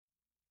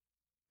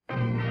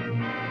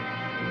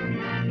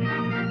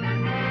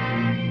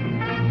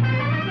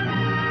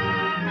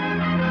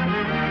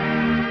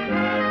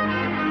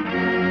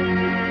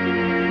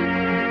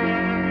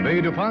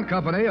The DuPont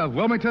Company of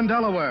Wilmington,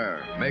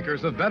 Delaware,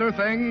 makers of better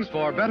things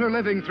for better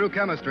living through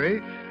chemistry,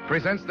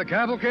 presents the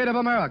Cavalcade of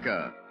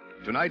America.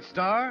 Tonight's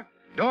star,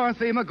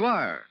 Dorothy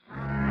McGuire.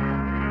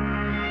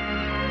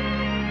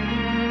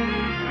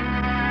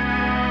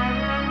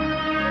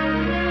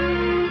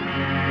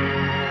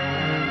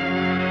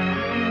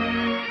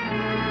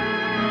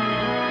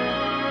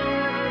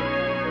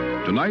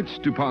 Tonight's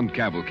DuPont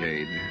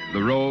Cavalcade,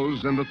 The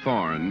Rose and the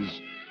Thorns,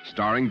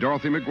 starring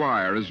Dorothy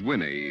McGuire as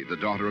Winnie, the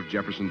daughter of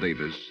Jefferson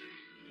Davis,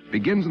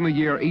 begins in the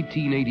year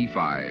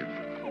 1885.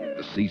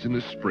 The season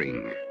is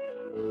spring.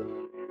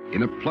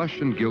 In a plush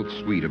and gilt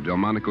suite of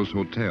Delmonico's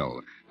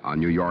Hotel on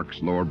New York's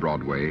Lower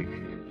Broadway,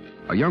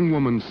 a young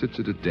woman sits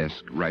at a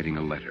desk writing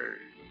a letter.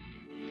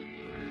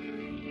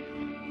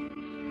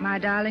 My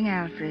darling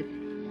Alfred,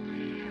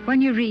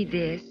 when you read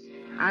this,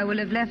 I will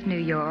have left New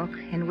York,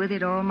 and with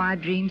it all my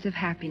dreams of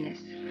happiness.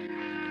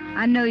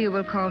 I know you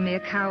will call me a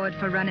coward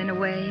for running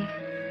away.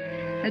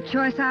 The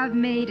choice I've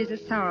made is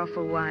a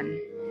sorrowful one,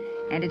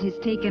 and it has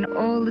taken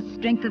all the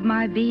strength of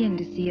my being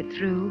to see it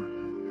through.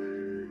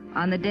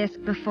 On the desk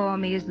before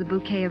me is the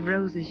bouquet of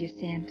roses you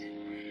sent,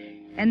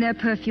 and their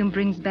perfume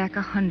brings back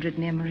 100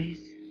 memories.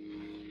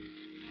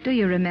 Do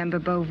you remember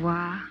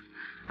Beauvoir,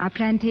 our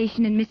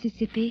plantation in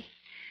Mississippi?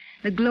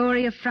 The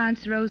glory of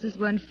France roses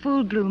were in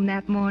full bloom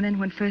that morning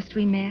when first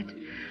we met.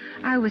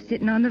 I was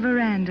sitting on the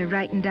veranda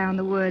writing down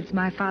the words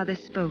my father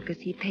spoke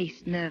as he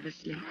paced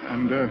nervously.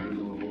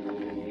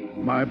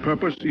 And my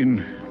purpose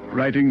in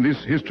writing this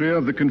history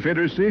of the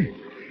Confederacy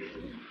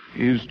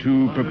is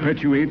to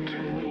perpetuate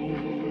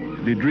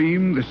the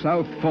dream the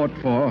South fought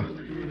for,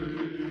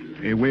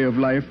 a way of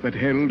life that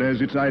held as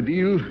its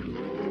ideal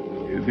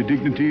the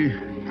dignity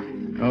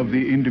of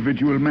the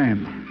individual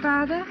man.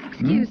 Father,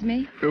 excuse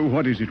me.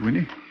 What is it,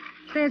 Winnie?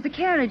 There's a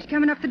carriage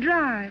coming up the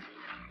drive.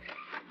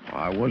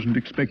 I wasn't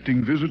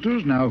expecting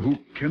visitors. Now, who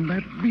can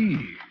that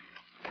be?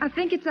 I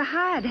think it's a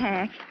hired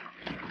hack.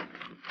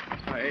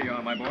 Here you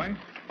are, my boy.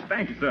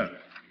 Thank you, sir.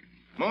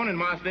 Morning,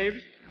 Master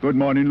Davis. Good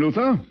morning,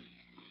 Luther.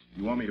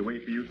 You want me to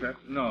wait for you, sir?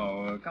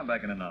 No, come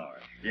back in an hour.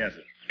 Yes,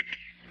 sir.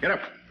 Get up.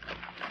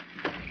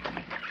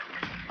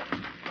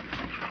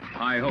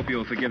 I hope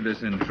you'll forgive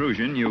this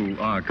intrusion. You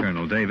are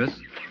Colonel Davis.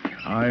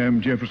 I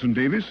am Jefferson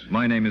Davis.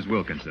 My name is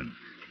Wilkinson.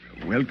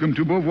 Welcome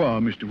to Beauvoir,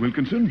 Mr.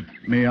 Wilkinson.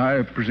 May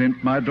I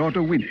present my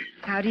daughter, Winnie?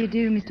 How do you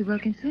do, Mr.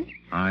 Wilkinson?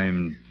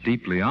 I'm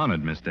deeply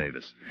honored, Miss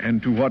Davis.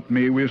 And to what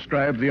may we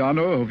ascribe the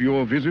honor of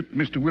your visit,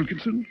 Mr.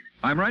 Wilkinson?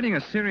 I'm writing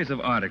a series of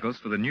articles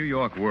for the New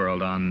York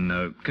World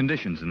on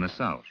conditions in the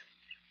South.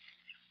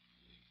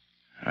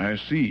 I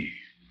see.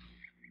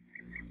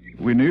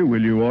 Winnie,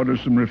 will you order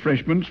some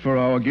refreshments for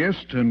our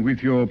guest? And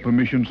with your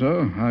permission,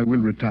 sir, I will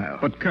retire.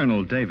 But,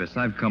 Colonel Davis,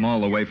 I've come all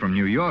the way from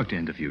New York to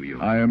interview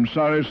you. I am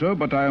sorry, sir,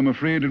 but I am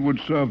afraid it would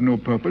serve no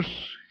purpose,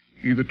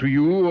 either to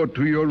you or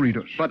to your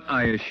readers. But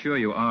I assure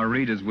you our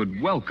readers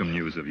would welcome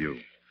news of you.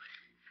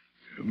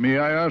 May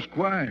I ask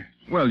why?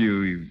 Well,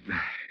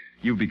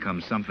 you've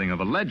become something of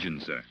a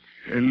legend, sir.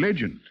 A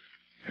legend?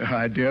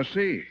 I dare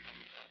say.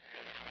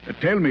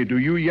 Tell me, do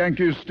you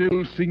Yankees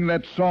still sing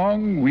that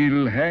song,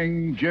 "We'll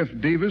hang Jeff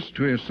Davis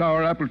to a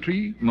sour apple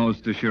tree"?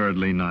 Most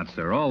assuredly not,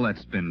 sir. All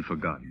that's been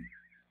forgotten.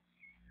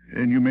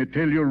 And you may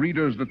tell your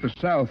readers that the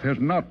South has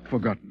not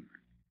forgotten.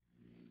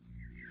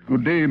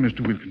 Good day,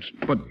 Mr. Wilkinson.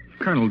 But,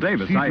 Colonel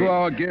Davis, See to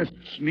our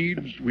guests'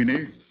 needs,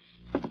 Winnie.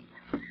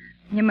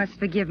 You must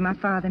forgive my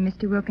father,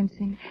 Mr.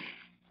 Wilkinson.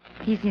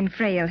 He's in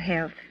frail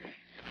health.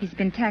 He's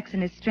been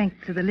taxing his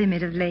strength to the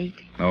limit of late.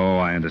 Oh,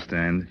 I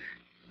understand.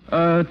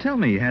 Tell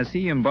me, has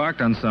he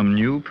embarked on some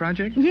new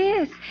project?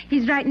 Yes,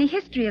 he's writing a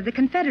history of the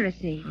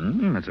Confederacy.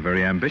 That's a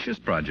very ambitious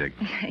project.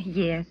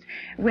 Yes.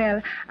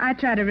 Well, I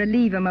try to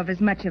relieve him of as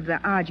much of the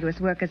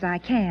arduous work as I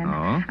can.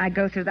 Oh? I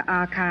go through the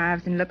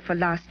archives and look for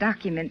lost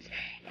documents,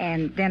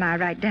 and then I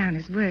write down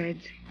his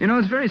words. You know,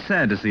 it's very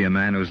sad to see a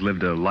man who's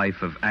lived a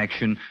life of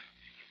action.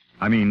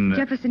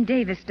 Jefferson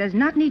Davis does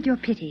not need your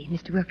pity,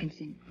 Mr.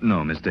 Wilkinson.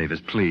 No, Miss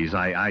Davis, please.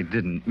 I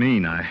didn't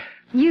mean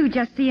You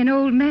just see an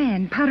old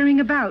man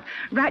puttering about,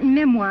 writing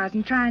memoirs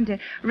and trying to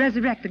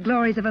resurrect the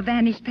glories of a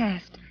vanished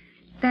past.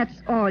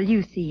 That's all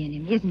you see in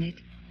him, isn't it?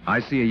 I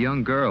see a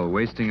young girl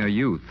wasting her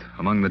youth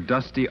among the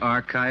dusty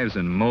archives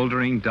and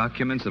moldering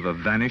documents of a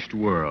vanished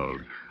world.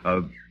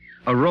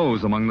 A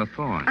rose among the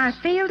thorns. I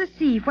fail to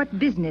see what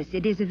business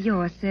it is of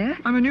yours, sir.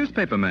 I'm a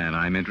newspaper man.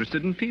 I'm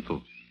interested in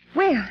people.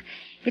 Well,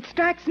 it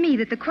strikes me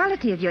that the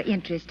quality of your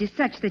interest is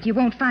such that you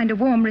won't find a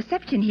warm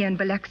reception here in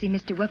Biloxi,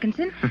 Mr.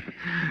 Wilkinson.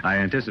 I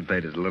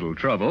anticipated a little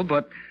trouble,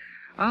 but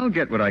I'll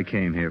get what I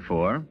came here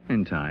for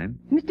in time.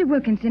 Mr.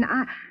 Wilkinson,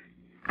 I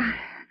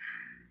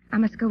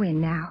must go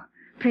in now.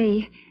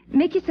 Pray,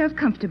 make yourself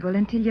comfortable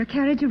until your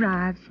carriage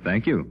arrives.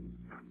 Thank you.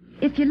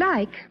 If you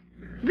like,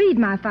 read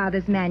my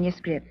father's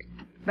manuscript.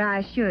 But I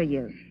assure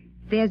you,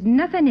 there's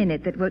nothing in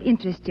it that will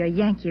interest your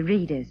Yankee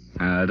readers.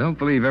 Don't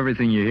believe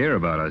everything you hear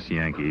about us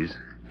Yankees.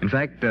 In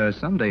fact,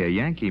 someday a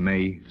Yankee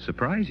may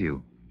surprise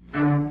you.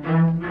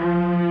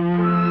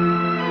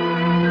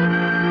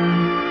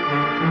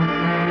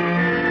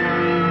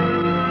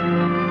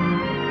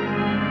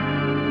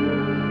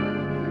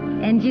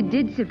 You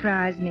did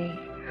surprise me.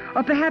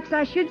 Or perhaps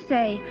I should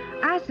say,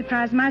 I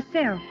surprised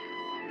myself.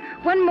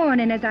 One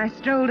morning as I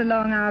strolled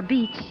along our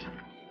beach.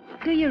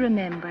 Do you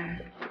remember?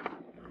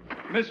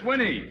 Miss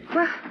Winnie!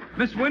 What?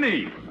 Miss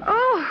Winnie!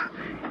 Oh,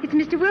 it's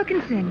Mr.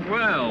 Wilkinson.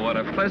 Well, what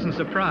a pleasant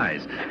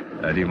surprise.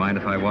 Do you mind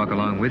if I walk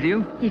along with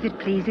you? If it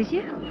pleases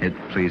you. It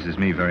pleases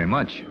me very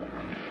much.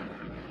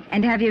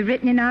 And have you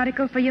written an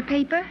article for your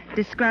paper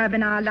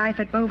describing our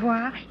life at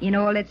Beauvoir in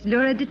all its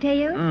lurid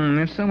details?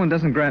 If someone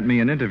doesn't grant me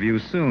an interview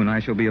soon, I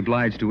shall be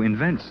obliged to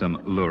invent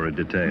some lurid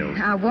details.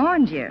 I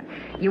warned you.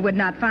 You would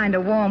not find a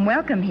warm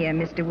welcome here,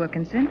 Mr.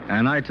 Wilkinson.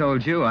 And I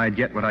told you I'd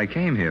get what I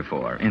came here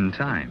for, in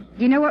time.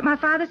 Do you know what my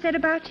father said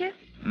about you?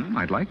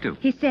 I'd like to.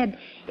 He said,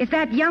 if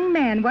that young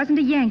man wasn't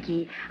a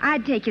Yankee,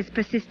 I'd take his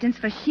persistence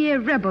for sheer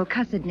rebel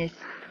cussedness.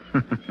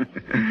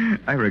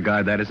 I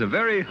regard that as a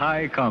very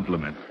high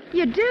compliment.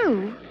 You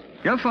do?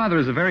 Your father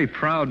is a very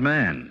proud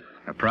man.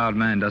 A proud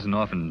man doesn't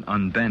often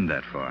unbend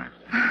that far.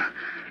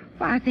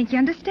 Well, I think you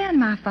understand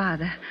my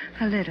father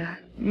a little.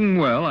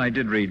 Well, I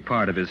did read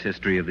part of his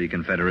history of the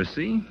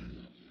Confederacy.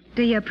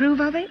 Do you approve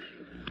of it?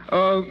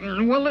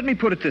 Well, let me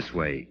put it this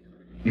way.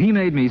 He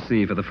made me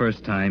see for the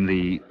first time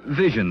the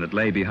vision that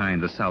lay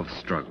behind the South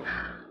struggle.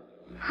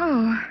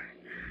 Oh,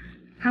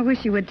 I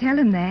wish you would tell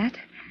him that.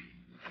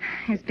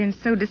 He's been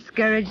so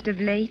discouraged of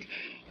late.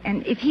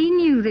 And if he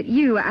knew that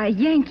you are a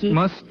Yankee...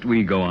 Must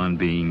we go on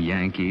being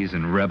Yankees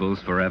and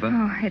rebels forever?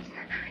 Oh,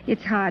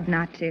 it's hard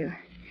not to.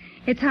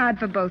 It's hard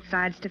for both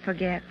sides to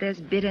forget. There's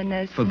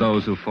bitterness. For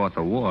those who fought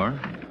the war.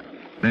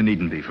 There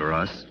needn't be for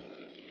us.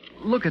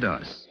 Look at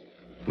us.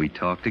 We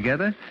talk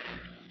together.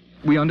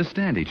 We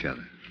understand each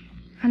other.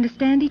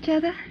 Understand each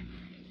other?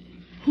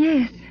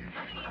 Yes.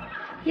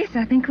 Yes,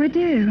 I think we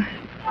do.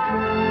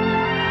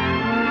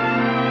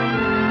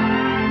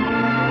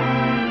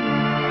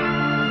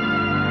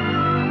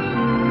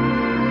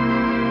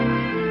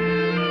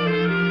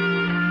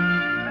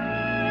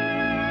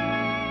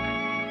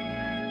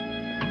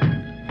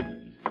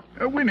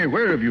 Winnie,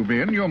 where have you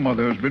been? Your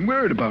mother has been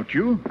worried about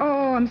you.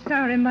 Oh, I'm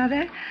sorry,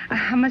 Mother.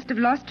 I must have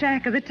lost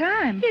track of the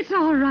time. It's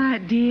all right,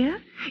 dear.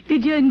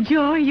 Did you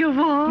enjoy your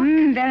walk?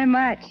 Very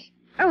much.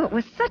 Oh, it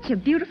was such a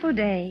beautiful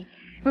day.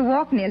 We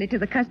walked nearly to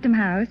the custom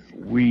house.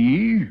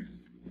 We?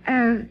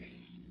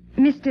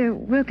 Mr.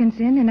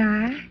 Wilkinson and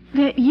I.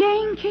 The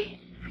Yankee?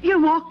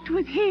 You walked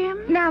with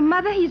him? Now,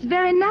 Mother, he's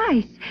very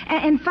nice.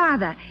 And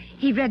Father,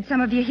 he read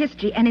some of your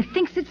history, and he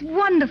thinks it's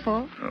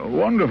wonderful.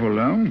 Wonderful,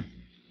 huh?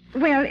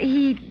 Well,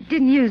 he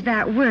didn't use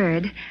that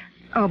word.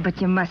 Oh,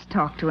 but you must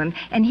talk to him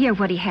and hear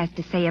what he has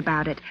to say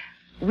about it.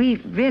 We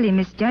really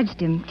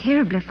misjudged him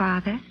terribly,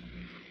 Father.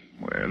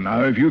 Well,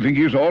 now, if you think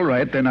he's all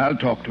right, then I'll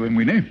talk to him,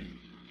 Winnie.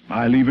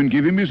 I'll even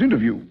give him his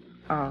interview.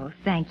 Oh,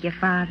 thank you,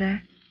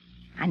 Father.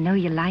 I know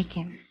you like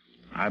him.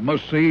 I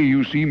must say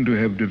you seem to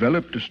have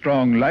developed a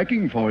strong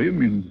liking for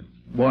him in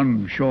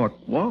one short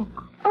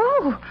walk.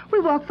 Oh, we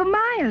walked for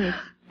miles.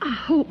 I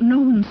hope no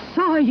one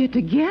saw you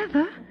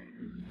together.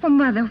 Well,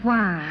 Mother,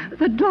 why?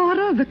 The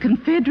daughter of the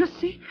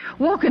Confederacy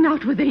walking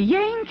out with a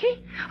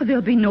Yankee?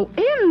 There'll be no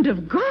end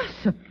of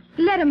gossip.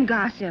 Let him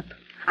gossip.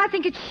 I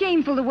think it's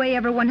shameful the way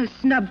everyone has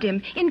snubbed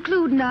him,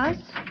 including us.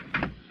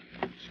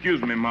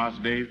 Excuse me,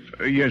 Master Dave.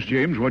 Yes,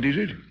 James, what is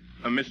it?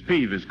 Miss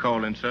Peave is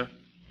calling, sir.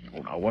 Oh,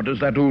 now, what does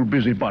that old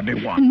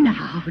busybody want?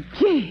 Now,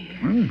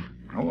 James.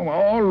 Oh,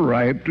 all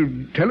right.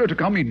 Tell her to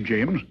come in,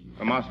 James.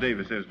 Master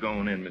Davis says go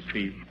on in, Miss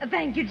Peave.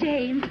 Thank you,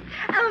 James.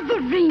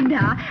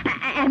 Verena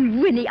and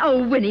Winnie.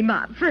 Oh, Winnie,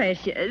 my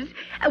precious.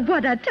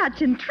 What a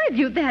touching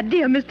tribute that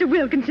dear Mr.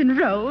 Wilkinson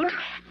wrote.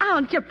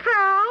 Aren't you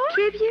proud?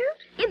 Tribute?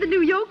 In the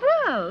New York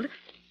World.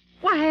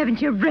 Why,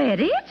 haven't you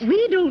read it?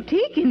 We don't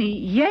take any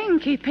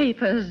Yankee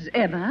papers,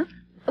 Emma.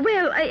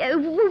 Well,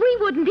 we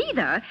wouldn't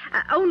either.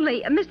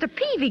 Only Mr.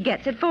 Peavy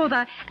gets it for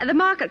the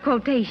market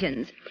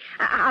quotations.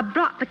 I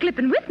brought the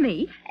clipping with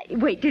me.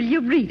 Wait till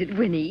you read it,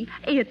 Winnie.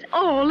 It's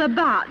all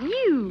about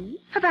you.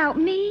 About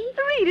me?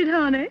 Read it,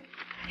 honey.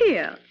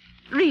 Here,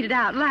 read it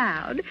out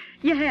loud.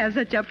 You have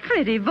such a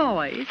pretty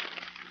voice.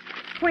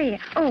 Where?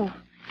 Oh,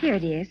 here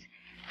it is.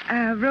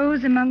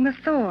 Rose among the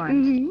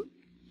thorns.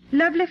 Mm-hmm.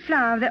 Lovely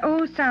flower of the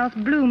old South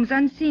blooms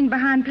unseen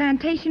behind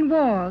plantation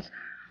walls.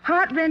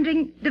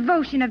 Heart-rending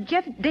devotion of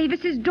Jeff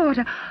Davis's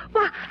daughter.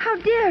 Why, how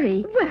dare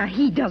he? Well,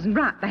 he doesn't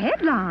write the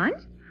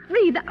headlines.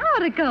 Read the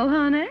article,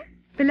 honey.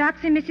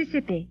 Biloxi,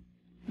 Mississippi.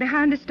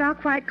 Behind the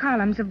stark white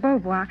columns of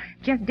Beauvoir,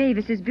 Jeff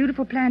Davis's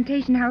beautiful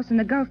plantation house on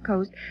the Gulf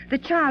Coast, the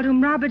child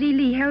whom Robert E.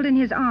 Lee held in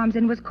his arms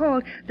and was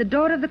called the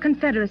daughter of the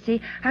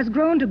Confederacy has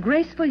grown to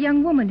graceful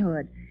young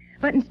womanhood.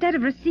 But instead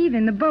of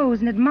receiving the beaux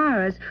and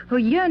admirers who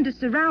yearn to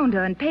surround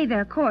her and pay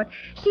their court,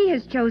 she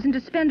has chosen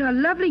to spend her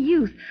lovely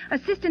youth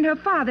assisting her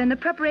father in the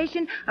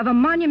preparation of a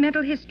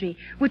monumental history,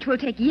 which will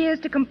take years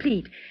to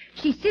complete.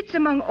 She sits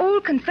among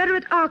old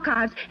Confederate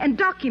archives and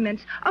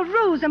documents, a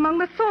rose among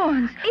the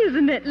thorns.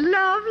 Isn't it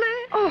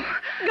lovely? Oh,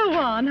 go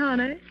on,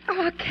 honey.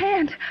 Oh, I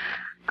can't.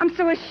 I'm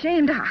so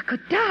ashamed I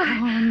could die.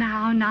 Oh,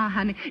 now,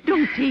 honey,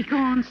 don't take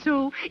on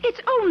so.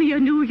 It's only a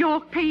New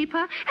York paper,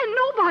 and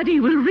nobody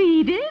will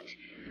read it.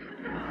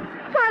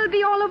 Why, it'll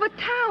be all over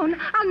town.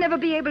 I'll never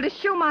be able to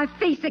show my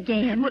face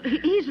again. Well,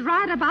 he's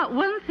right about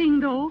one thing,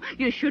 though.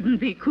 You shouldn't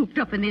be cooped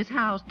up in this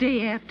house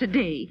day after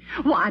day.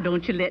 Why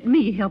don't you let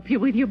me help you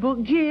with your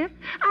book, Jeff?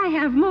 I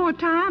have more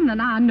time than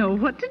I know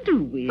what to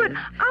do with. But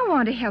I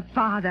want to help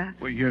Father.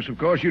 Well, yes, of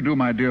course you do,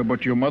 my dear,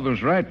 but your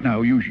mother's right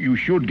now. You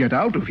should get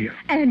out of here.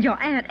 And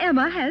your Aunt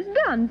Emma has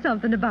done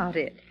something about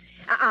it.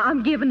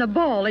 I'm giving a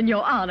ball in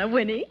your honor,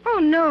 Winnie. Oh,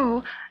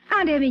 no.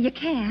 Aunt Emmy, you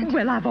can't.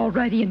 Well, I've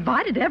already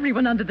invited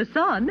everyone under the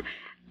sun,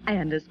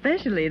 and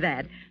especially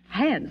that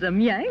handsome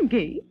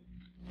Yankee.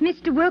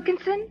 Mr.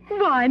 Wilkinson?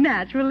 Why,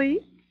 naturally.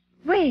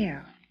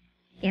 Well,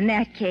 in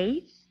that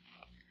case,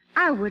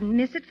 I wouldn't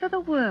miss it for the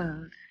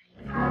world.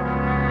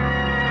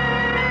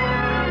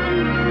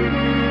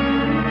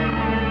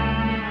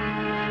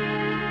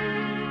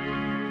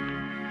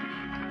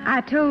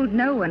 I told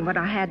no one what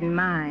I had in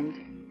mind,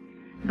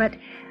 but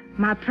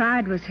my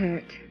pride was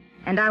hurt,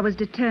 and I was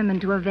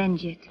determined to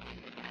avenge it.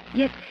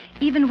 Yet,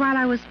 even while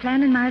I was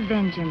planning my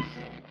vengeance,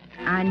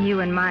 I knew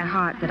in my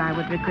heart that I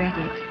would regret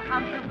it.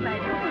 I'm so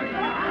glad.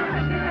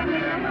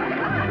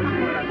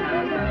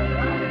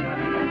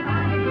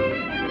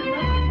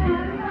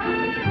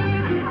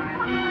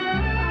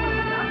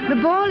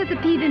 The ball at the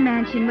Peavy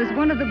Mansion was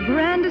one of the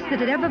grandest that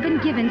had ever been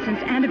given since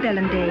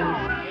antebellum days.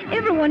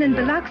 Everyone in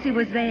Biloxi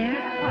was there,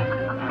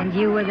 and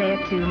you were there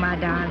too, my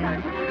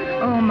darling.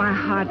 Oh, my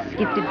heart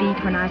skipped a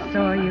beat when I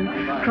saw you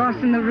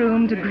crossing the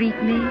room to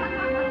greet me.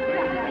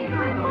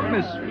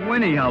 Miss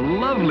Winnie, how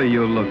lovely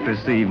you look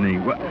this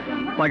evening.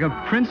 Like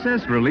a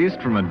princess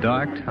released from a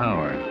dark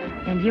tower.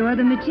 And you're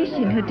the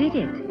magician who did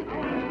it.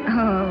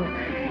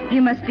 Oh,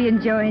 you must be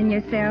enjoying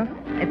yourself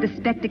at the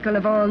spectacle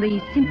of all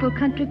these simple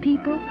country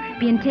people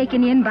being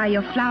taken in by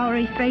your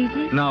flowery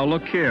phrases. Now,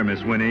 look here,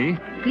 Miss Winnie.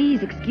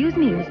 Please excuse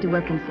me, Mr.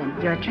 Wilkinson.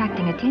 You're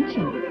attracting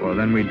attention. Well,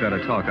 then we'd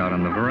better talk out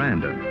on the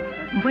veranda.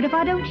 What if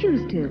I don't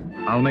choose to?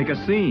 I'll make a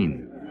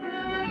scene.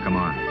 Come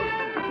on.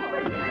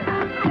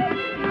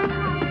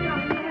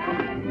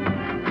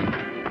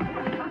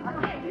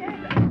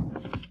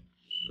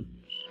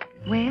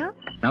 Well?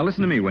 Now,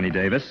 listen to me, Winnie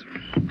Davis.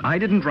 I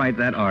didn't write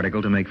that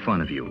article to make fun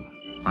of you.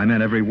 I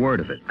meant every word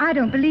of it. I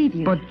don't believe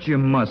you. But you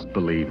must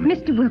believe me.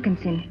 Mr.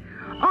 Wilkinson,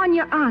 on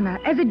your honor,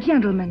 as a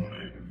gentleman,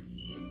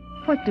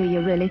 what do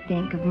you really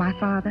think of my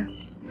father?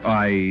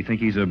 I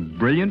think he's a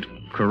brilliant,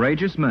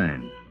 courageous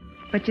man.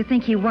 But you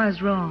think he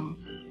was wrong,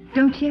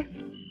 don't you?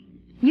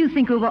 You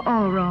think we were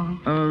all wrong.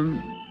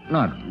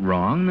 Not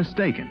wrong,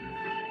 mistaken.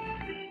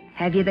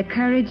 Have you the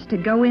courage to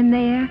go in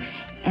there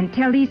and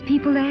tell these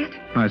people that?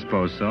 I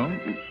suppose so.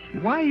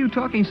 Why are you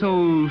talking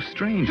so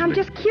strangely? I'm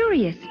just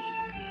curious.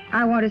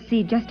 I want to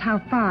see just how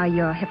far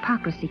your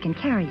hypocrisy can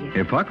carry you.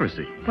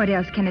 Hypocrisy? What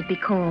else can it be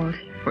called?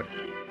 But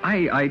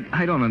I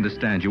don't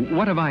understand you.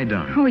 What have I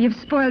done? Oh, you've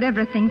spoiled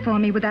everything for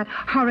me with that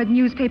horrid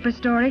newspaper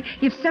story.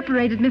 You've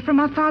separated me from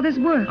my father's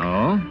work.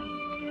 Oh?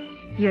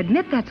 You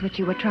admit that's what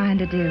you were trying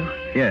to do?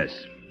 Yes.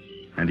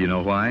 And you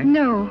know why?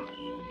 No.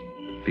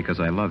 Because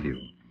I love you.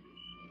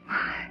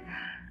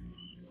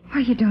 Why,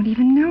 you don't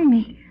even know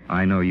me.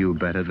 I know you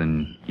better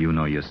than you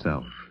know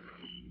yourself.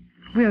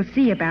 We'll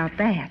see about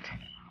that.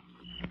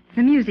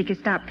 The music has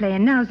stopped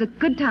playing. Now's a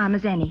good time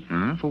as any.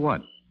 Huh? For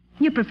what?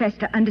 You profess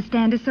to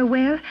understand us so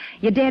well.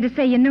 You dare to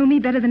say you know me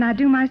better than I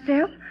do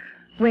myself?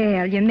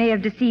 Well, you may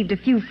have deceived a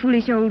few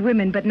foolish old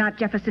women, but not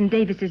Jefferson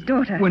Davis's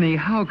daughter. Winnie,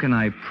 how can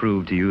I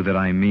prove to you that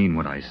I mean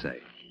what I say?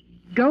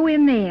 Go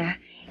in there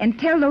and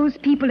tell those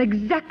people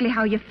exactly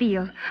how you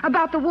feel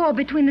about the war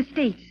between the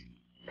states,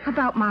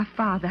 about my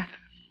father.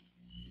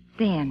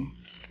 Then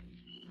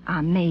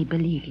I may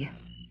believe you.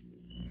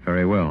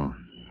 Very well.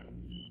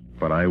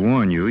 But I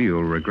warn you,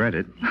 you'll regret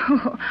it.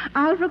 Oh,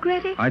 I'll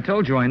regret it? I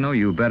told you I know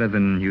you better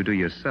than you do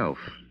yourself.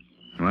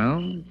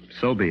 Well,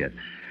 so be it.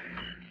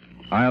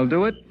 I'll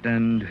do it,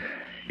 and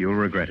you'll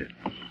regret it.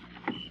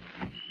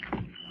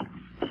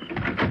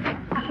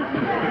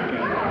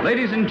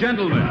 Ladies and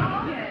gentlemen.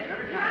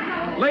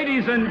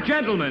 Ladies and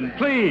gentlemen,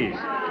 please.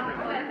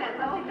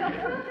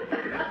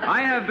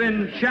 I have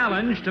been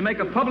challenged to make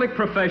a public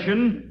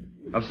profession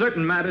of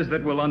certain matters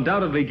that will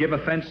undoubtedly give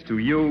offense to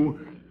you,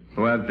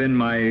 who have been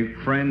my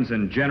friends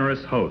and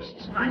generous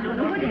hosts.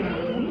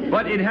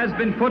 But it has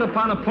been put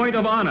upon a point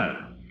of honor,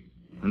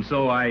 and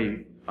so I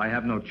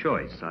have no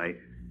choice.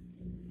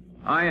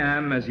 I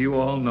am, as you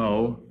all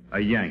know, a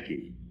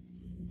Yankee.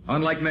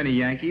 Unlike many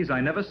Yankees, I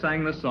never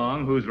sang the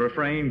song whose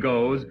refrain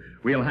goes,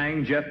 "We'll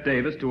hang Jeff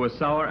Davis to a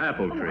sour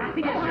apple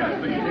tree."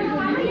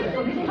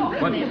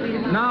 But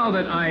now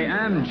that I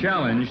am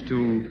challenged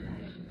to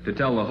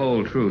tell the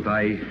whole truth,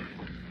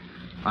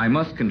 I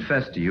must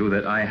confess to you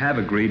that I have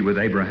agreed with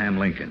Abraham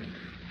Lincoln,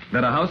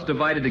 that a house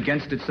divided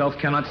against itself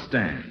cannot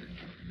stand.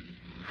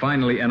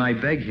 Finally, and I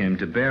beg him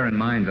to bear in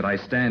mind that I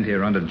stand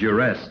here under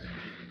duress,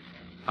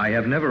 I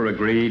have never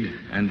agreed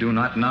and do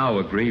not now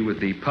agree with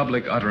the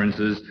public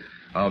utterances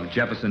of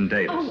Jefferson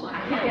Davis.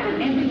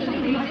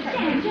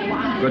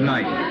 Good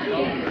night.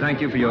 Thank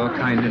you for your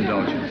kind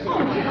indulgence.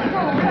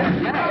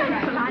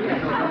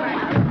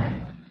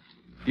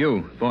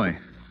 You, boy,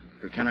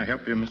 Can I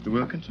help you, Mr.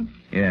 Wilkinson?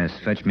 Yes,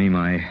 fetch me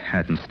my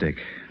hat and stick.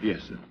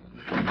 Yes, sir.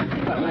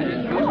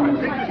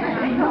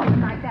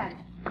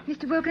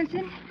 Mr.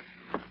 Wilkinson,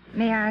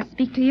 may I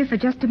speak to you for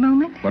just a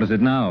moment? What is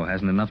it now?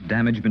 Hasn't enough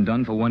damage been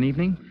done for one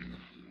evening?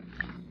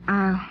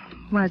 I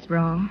was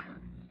wrong.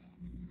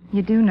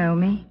 You do know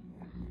me.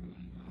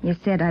 You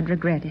said I'd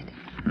regret it.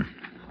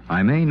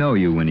 I may know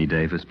you, Winnie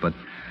Davis, but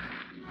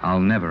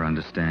I'll never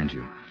understand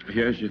you.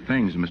 Here's your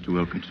things, Mr.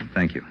 Wilkinson.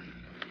 Thank you.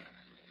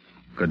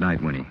 Good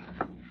night, Winnie.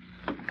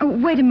 Oh,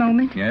 wait a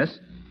moment. Yes?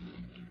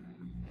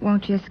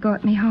 Won't you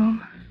escort me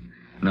home?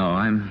 No,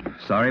 I'm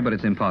sorry, but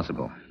it's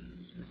impossible.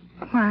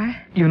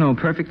 Why? You know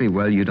perfectly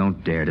well you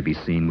don't dare to be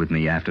seen with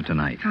me after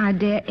tonight. I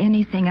dare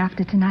anything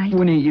after tonight.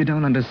 Winnie, you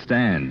don't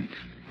understand.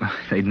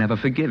 They'd never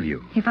forgive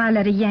you. If I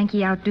let a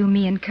Yankee outdo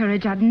me in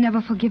courage, I'd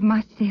never forgive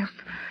myself.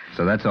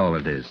 So that's all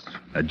it is.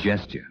 A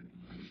gesture.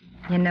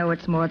 You know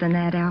it's more than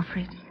that,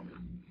 Alfred.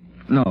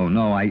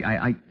 No,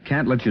 I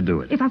can't let you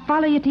do it. If I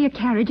follow you to your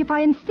carriage, if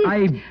I insist...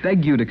 I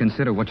beg you to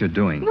consider what you're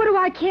doing. What do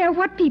I care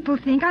what people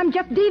think? I'm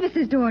Jeff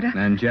Davis's daughter.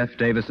 And Jeff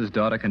Davis's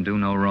daughter can do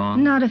no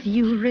wrong? Not if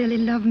you really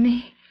love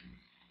me.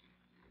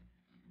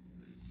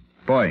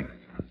 Boy.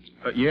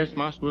 Yes,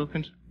 Master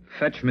Wilkinson?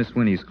 Fetch Miss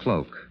Winnie's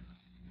cloak.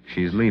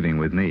 She's leaving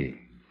with me.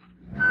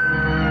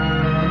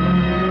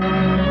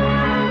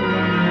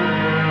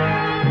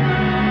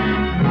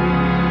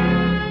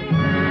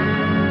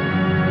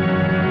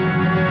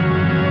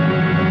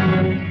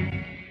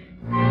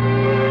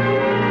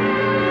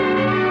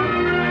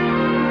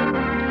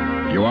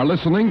 You are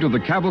listening to the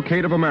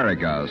Cavalcade of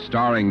America,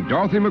 starring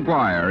Dorothy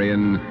McGuire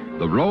in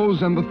The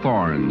Rose and the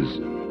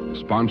Thorns,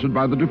 sponsored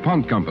by the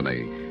DuPont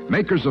Company,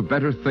 makers of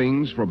better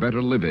things for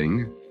better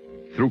living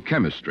through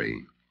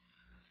chemistry.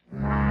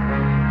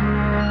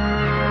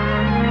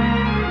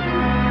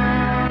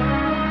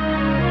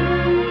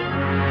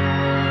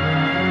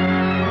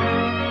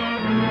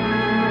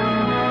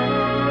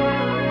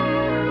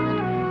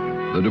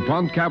 The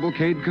DuPont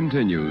Cavalcade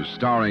continues,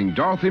 starring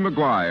Dorothy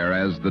McGuire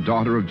as the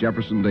daughter of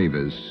Jefferson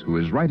Davis, who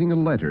is writing a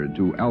letter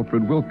to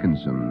Alfred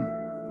Wilkinson,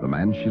 the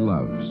man she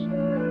loves.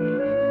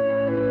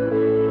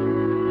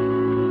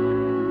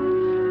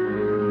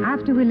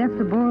 After we left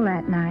the ball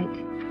that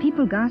night,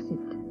 people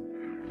gossiped.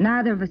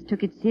 Neither of us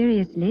took it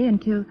seriously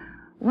until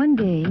one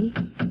day...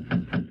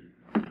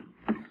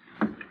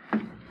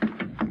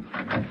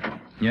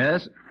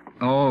 Yes?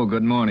 Oh,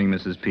 good morning,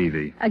 Mrs.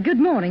 Peavy. Good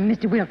morning,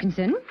 Mr.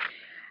 Wilkinson.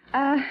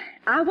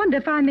 I wonder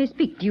if I may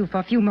speak to you for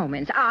a few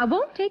moments. I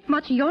won't take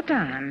much of your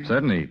time.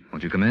 Certainly.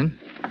 Won't you come in?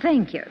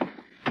 Thank you.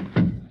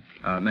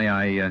 May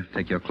I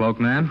take your cloak,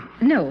 ma'am?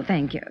 No,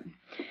 thank you.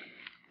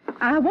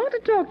 I want to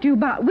talk to you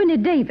about Winnie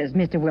Davis,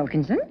 Mr.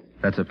 Wilkinson.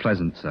 That's a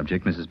pleasant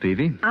subject, Mrs.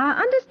 Peavy. I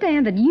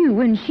understand that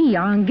you and she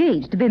are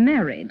engaged to be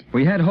married.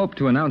 We had hoped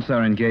to announce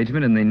our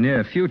engagement in the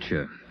near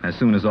future, as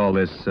soon as all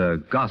this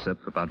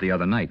gossip about the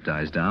other night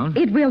dies down.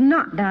 It will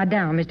not die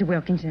down, Mr.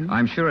 Wilkinson.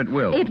 I'm sure it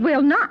will. It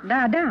will not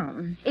die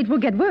down. It will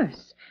get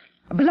worse.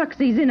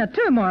 Biloxi's in a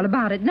turmoil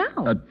about it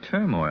now. A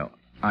turmoil?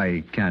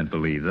 I can't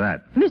believe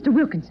that. Mr.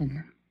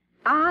 Wilkinson,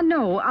 I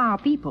know our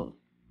people.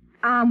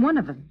 I'm one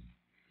of them.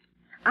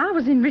 I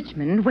was in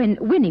Richmond when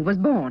Winnie was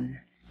born,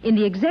 in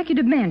the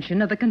executive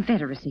mansion of the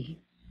Confederacy.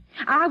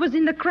 I was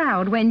in the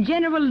crowd when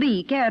General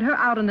Lee carried her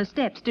out on the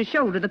steps to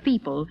show to the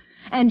people,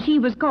 and she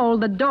was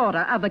called the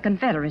daughter of the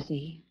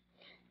Confederacy.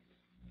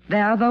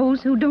 There are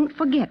those who don't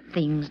forget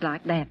things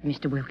like that,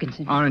 Mr.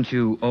 Wilkinson. Aren't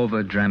you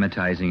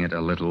over-dramatizing it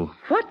a little?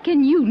 What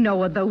can you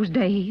know of those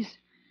days?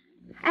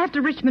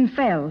 After Richmond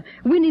fell,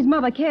 Winnie's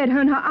mother carried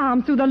her in her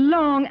arms through the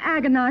long,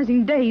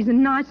 agonizing days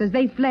and nights as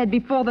they fled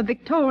before the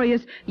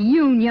victorious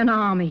Union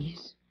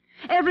armies.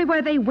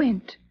 Everywhere they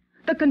went,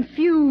 the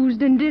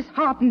confused and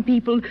disheartened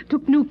people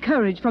took new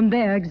courage from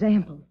their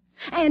example.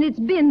 And it's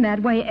been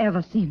that way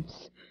ever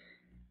since.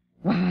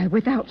 Why,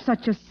 without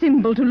such a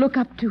symbol to look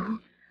up to,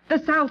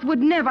 the South would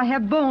never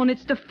have borne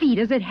its defeat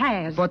as it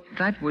has. But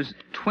that was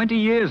 20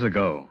 years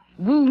ago.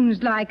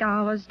 Wounds like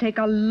ours take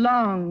a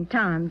long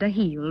time to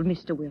heal,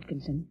 Mr.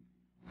 Wilkinson.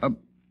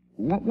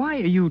 Why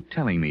are you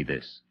telling me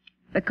this?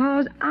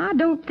 Because I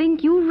don't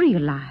think you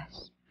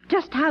realize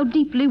just how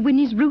deeply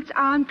Winnie's roots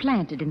are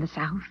implanted in the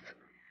South.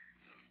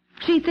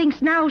 She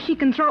thinks now she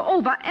can throw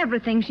over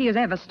everything she has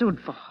ever stood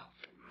for,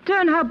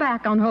 turn her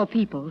back on her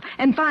people,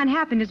 and find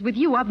happiness with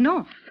you up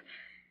north.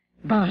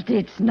 But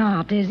it's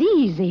not as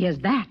easy as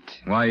that.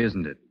 Why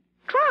isn't it?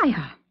 Try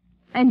her,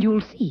 and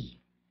you'll see.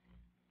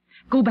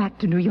 Go back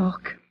to New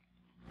York.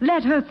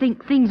 Let her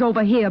think things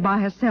over here by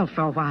herself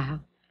for a while.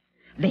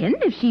 Then,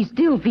 if she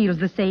still feels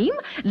the same,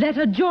 let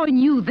her join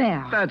you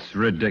there. That's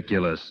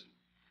ridiculous.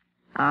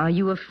 Are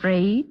you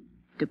afraid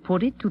to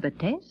put it to the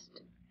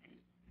test?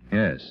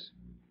 Yes.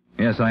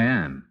 Yes, I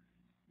am.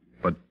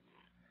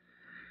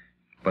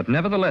 But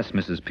nevertheless,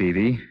 Mrs.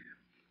 Peavy,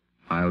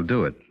 I'll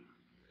do it.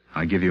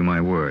 I give you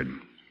my word.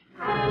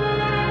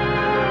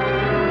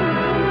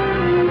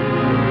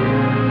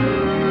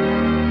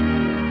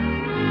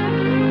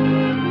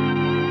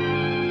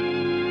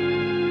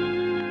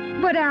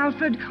 But,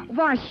 Alfred,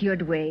 why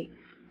should we?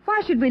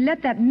 Why should we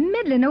let that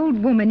meddling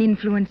old woman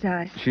influence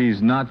us?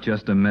 She's not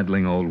just a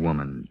meddling old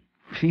woman.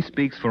 She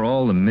speaks for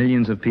all the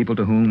millions of people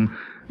to whom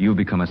you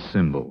become a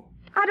symbol.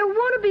 I don't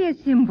want to be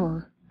a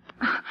symbol.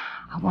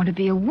 I want to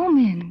be a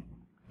woman.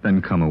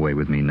 Then come away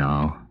with me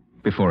now,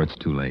 before it's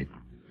too late.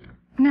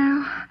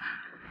 Now,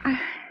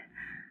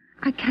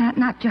 I can't,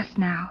 not just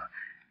now.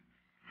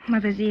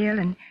 Mother's ill,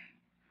 and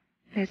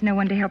there's no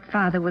one to help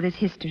Father with his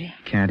history.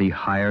 Can't he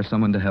hire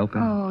someone to help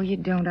him? Oh, you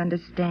don't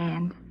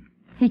understand.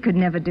 He could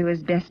never do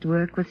his best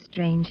work with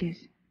strangers.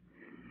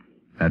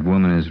 That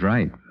woman is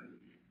right.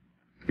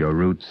 Your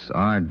roots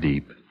are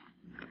deep.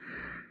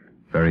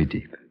 Very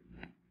deep.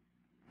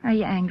 Are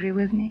you angry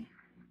with me?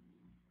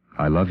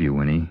 I love you,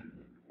 Winnie.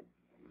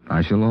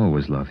 I shall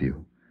always love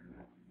you.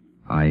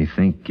 I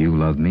think you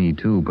love me,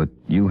 too, but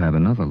you have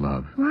another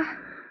love. What?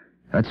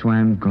 That's why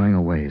I'm going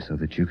away, so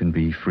that you can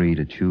be free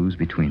to choose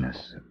between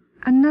us.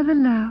 Another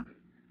love?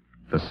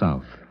 The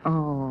South.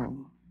 Oh,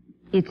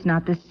 it's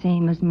not the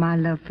same as my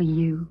love for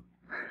you.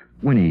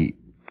 Winnie,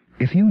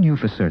 if you knew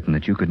for certain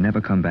that you could never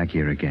come back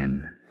here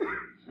again,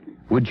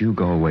 would you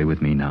go away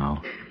with me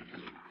now?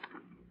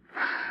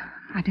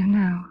 I don't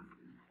know.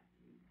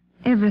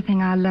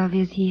 Everything I love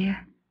is here,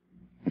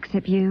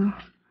 except you.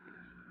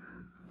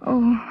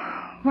 Oh,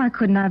 why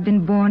couldn't I have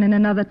been born in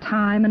another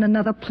time and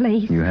another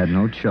place? You had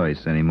no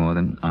choice any more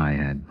than I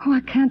had. Oh,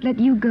 I can't let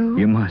you go.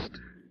 You must.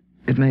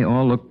 It may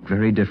all look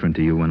very different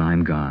to you when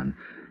I'm gone.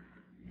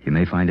 You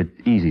may find it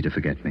easy to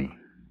forget me.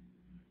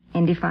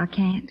 And if I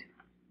can't?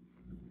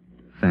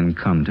 Then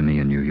come to me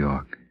in New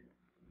York.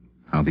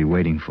 I'll be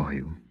waiting for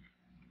you.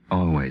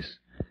 Always.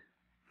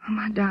 Oh,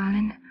 my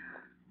darling,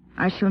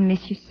 I shall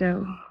miss you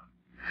so.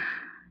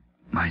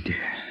 My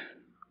dear.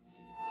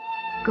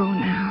 Go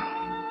now.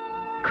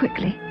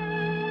 Quickly.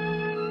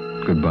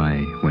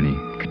 Goodbye, Winnie.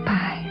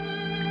 Goodbye.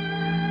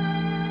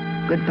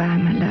 Goodbye,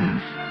 my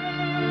love.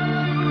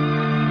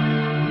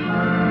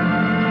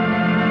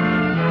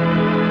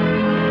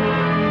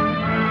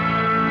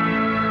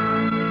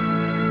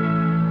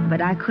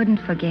 But I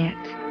couldn't forget.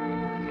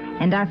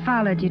 And I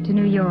followed you to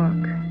New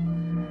York.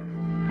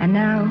 And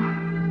now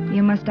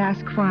you must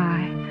ask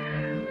why.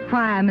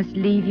 Why I must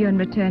leave you and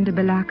return to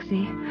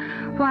Biloxi.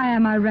 Why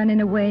am I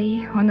running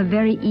away on the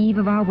very eve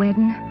of our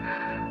wedding?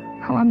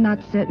 Oh, I'm not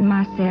certain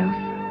myself.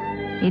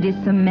 It is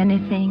so many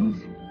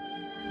things.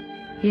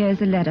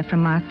 Here's a letter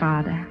from my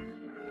father.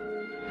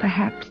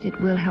 Perhaps it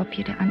will help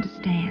you to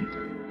understand.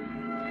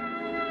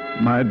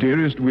 My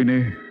dearest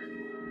Winnie,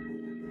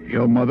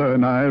 your mother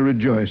and I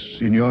rejoice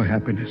in your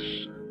happiness,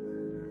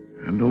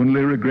 and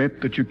only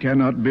regret that you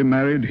cannot be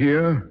married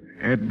here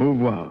at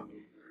Beauvoir.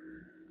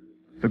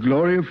 The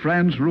glory of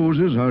France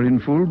roses are in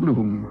full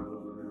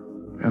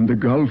bloom, and the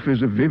Gulf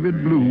is a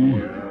vivid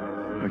blue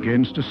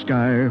against a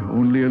sky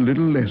only a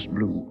little less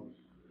blue.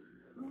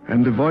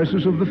 And the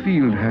voices of the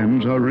field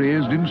hands are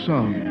raised in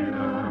song,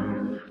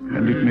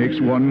 and it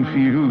makes one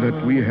feel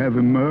that we have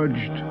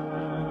emerged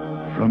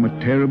from a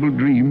terrible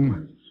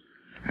dream,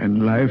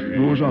 and life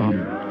goes on.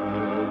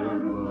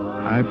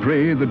 I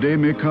pray the day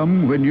may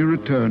come when you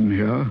return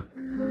here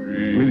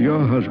with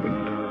your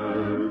husband.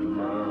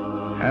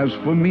 As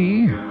for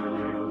me,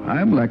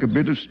 I'm like a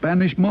bit of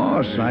Spanish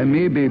moss. I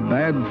may be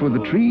bad for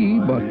the tree,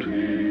 but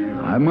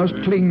I must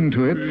cling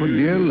to it for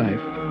dear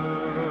life.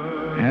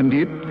 And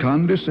it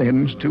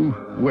condescends to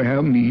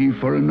wear me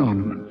for an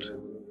ornament.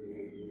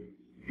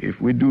 If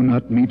we do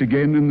not meet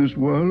again in this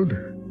world,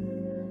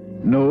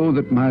 know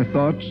that my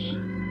thoughts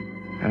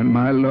and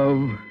my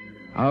love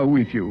are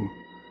with you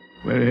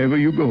wherever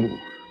you go.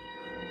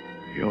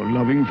 Your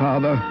loving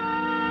father,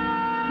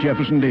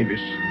 Jefferson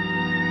Davis.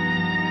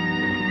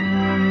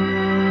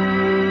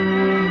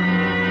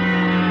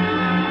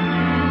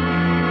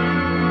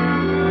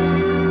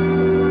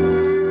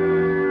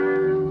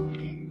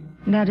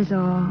 That is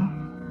all,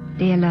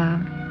 dear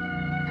love.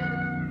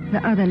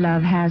 The other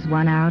love has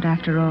won out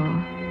after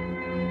all.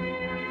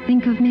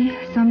 Think of me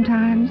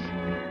sometimes.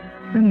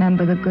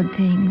 Remember the good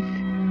things.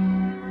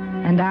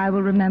 And I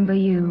will remember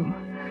you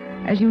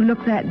as you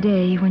looked that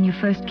day when you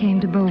first came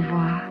to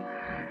Beauvoir.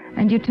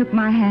 And you took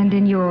my hand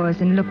in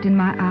yours and looked in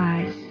my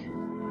eyes.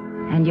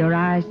 And your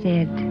eyes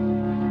said,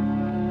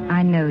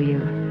 I know you,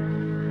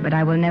 but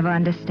I will never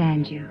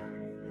understand you.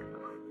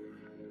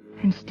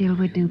 And still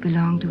we do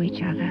belong to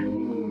each other.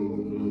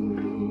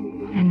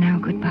 And now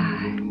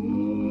goodbye.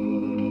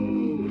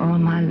 All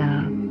my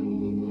love,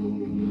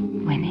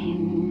 Winnie.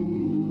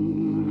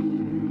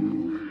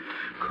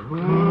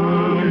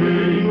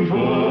 Coming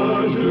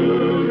for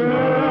to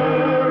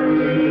carry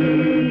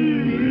me.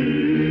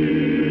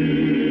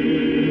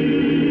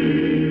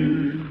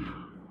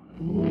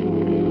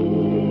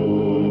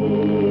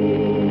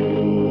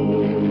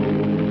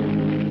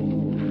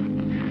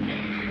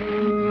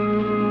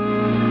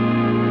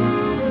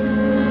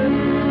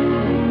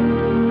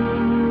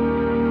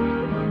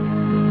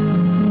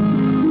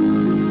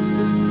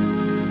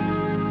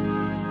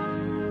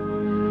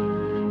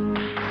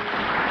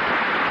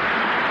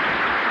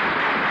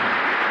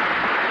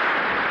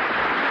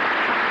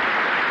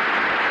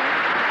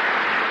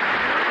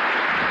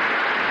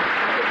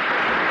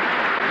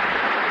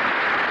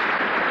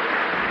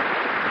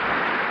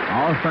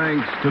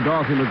 thanks to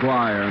Dorothy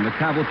McGuire and the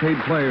Cavalcade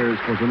players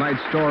for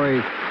tonight's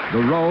story,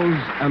 The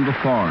Rose and the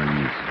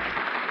Thorns.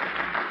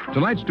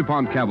 Tonight's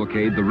DuPont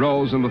Cavalcade, The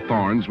Rose and the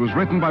Thorns, was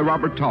written by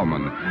Robert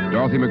Tallman.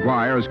 Dorothy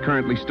McGuire is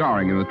currently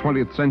starring in the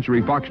 20th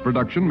Century Fox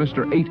production,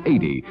 Mr.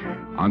 880.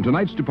 On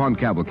tonight's DuPont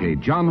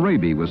Cavalcade, John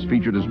Raby was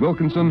featured as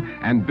Wilkinson,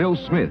 and Bill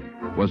Smith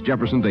was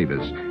Jefferson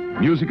Davis.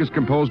 Music is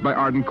composed by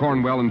Arden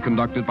Cornwell and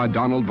conducted by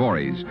Donald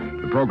Voorhees.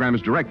 The program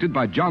is directed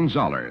by John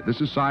Zoller.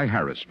 This is Cy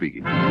Harris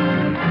speaking.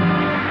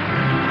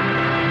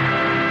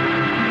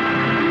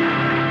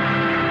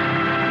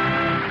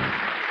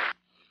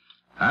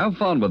 Have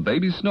fun with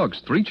Baby Snooks.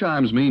 3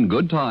 chimes mean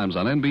good times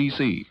on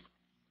NBC.